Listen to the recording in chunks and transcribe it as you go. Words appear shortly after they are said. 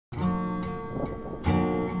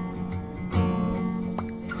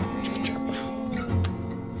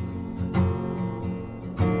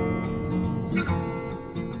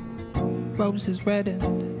roses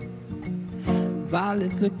reddened,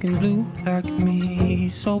 violets looking blue like me,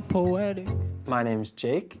 so poetic. My name's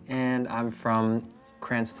Jake, and I'm from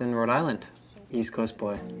Cranston, Rhode Island, East Coast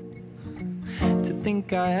boy. To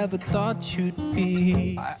think I ever thought you'd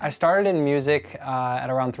be. I started in music at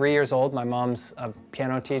around 3 years old. My mom's a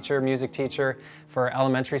piano teacher, music teacher for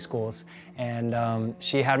elementary schools, and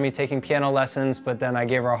she had me taking piano lessons, but then I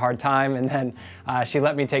gave her a hard time, and then she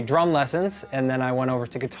let me take drum lessons, and then I went over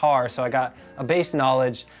to guitar, so I got a bass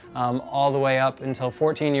knowledge all the way up until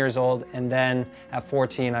 14 years old, and then at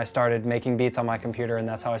 14 I started making beats on my computer, and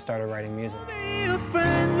that's how I started writing music. Be a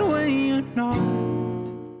friend when you know.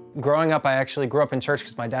 Growing up, I actually grew up in church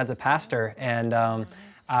because my dad's a pastor, and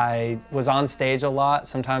I was on stage a lot.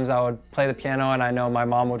 Sometimes I would play the piano, and I know my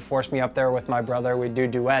mom would force me up there with my brother. We'd do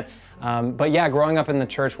duets. But yeah, growing up in the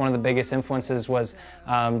church, one of the biggest influences was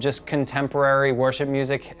just contemporary worship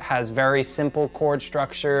music. Has very simple chord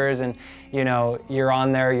structures, and you know, you're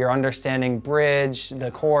on there, you're understanding bridge,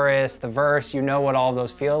 the chorus, the verse, you know what all of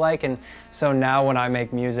those feel like. And so now when I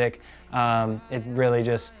make music, it really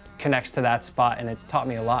just connects to that spot, and it taught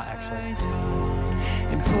me a lot, actually.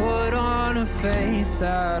 And put on a face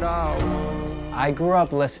that I grew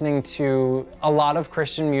up listening to a lot of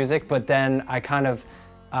Christian music, but then I kind of,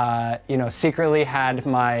 you know, secretly had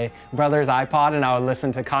my brother's iPod, and I would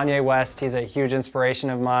listen to Kanye West. He's a huge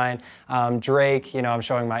inspiration of mine. Drake, you know, I'm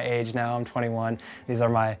showing my age now, I'm 21. These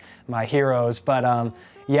are my heroes. But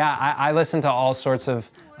yeah, I listened to all sorts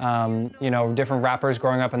of you know, different rappers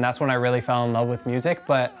growing up, and that's when I really fell in love with music.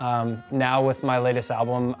 But now with my latest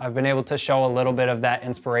album, I've been able to show a little bit of that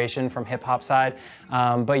inspiration from hip-hop side.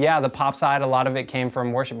 But yeah, the pop side, a lot of it came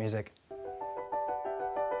from worship music.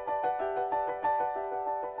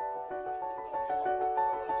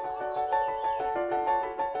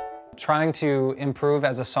 Trying to improve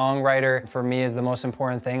as a songwriter for me is the most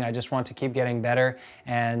important thing. I just want to keep getting better,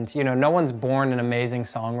 and you know, no one's born an amazing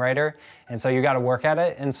songwriter, and so you got to work at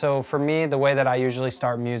it. And so for me, the way that I usually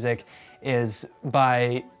start music is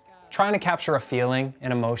by trying to capture a feeling,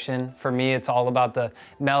 an emotion. For me, it's all about the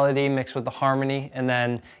melody mixed with the harmony, and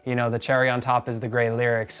then, you know, the cherry on top is the great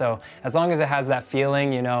lyrics. So as long as it has that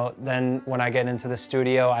feeling, you know, then when I get into the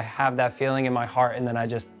studio, I have that feeling in my heart, and then I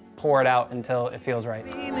just pour it out until it feels right.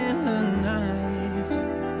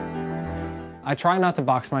 I try not to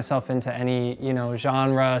box myself into any, you know,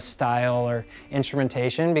 genre, style, or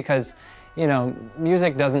instrumentation, because, you know,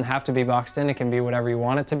 music doesn't have to be boxed in. It can be whatever you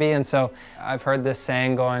want it to be. And so I've heard this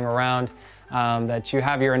saying going around that you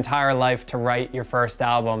have your entire life to write your first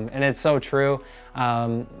album. And it's so true.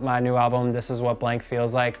 My new album, This Is What Blank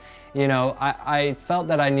Feels Like, you know, I felt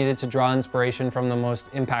that I needed to draw inspiration from the most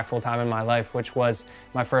impactful time in my life, which was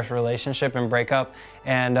my first relationship and breakup.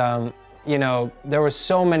 And you know, there was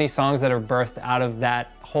so many songs that are birthed out of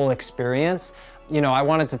that whole experience. You know, I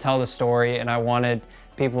wanted to tell the story, and I wanted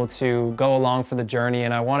people to go along for the journey,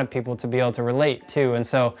 and I wanted people to be able to relate too. And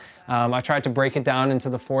so I tried to break it down into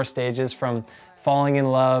the 4 stages, from falling in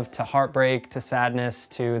love to heartbreak to sadness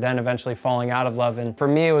to then eventually falling out of love. And for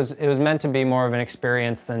me, it was meant to be more of an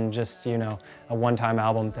experience than just, you know, a one-time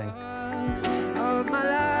album thing.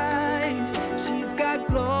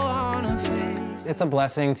 It's a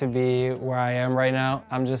blessing to be where I am right now.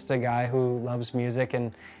 I'm just a guy who loves music,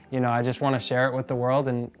 and you know, I just want to share it with the world.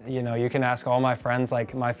 And you know, you can ask all my friends,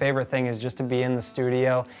 like, my favorite thing is just to be in the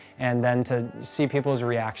studio and then to see people's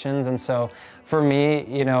reactions. And so for me,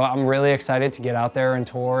 you know, I'm really excited to get out there and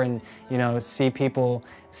tour, and you know, see people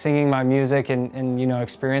singing my music and you know,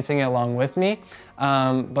 experiencing it along with me.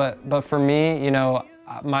 But for me, you know,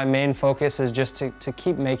 my main focus is just to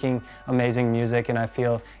keep making amazing music, and I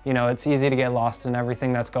feel, you know, it's easy to get lost in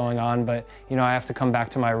everything that's going on, but you know, I have to come back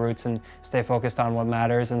to my roots and stay focused on what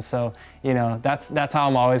matters. And so, you know, that's how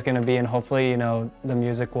I'm always going to be, and hopefully, you know, the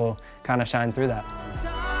music will kind of shine through that.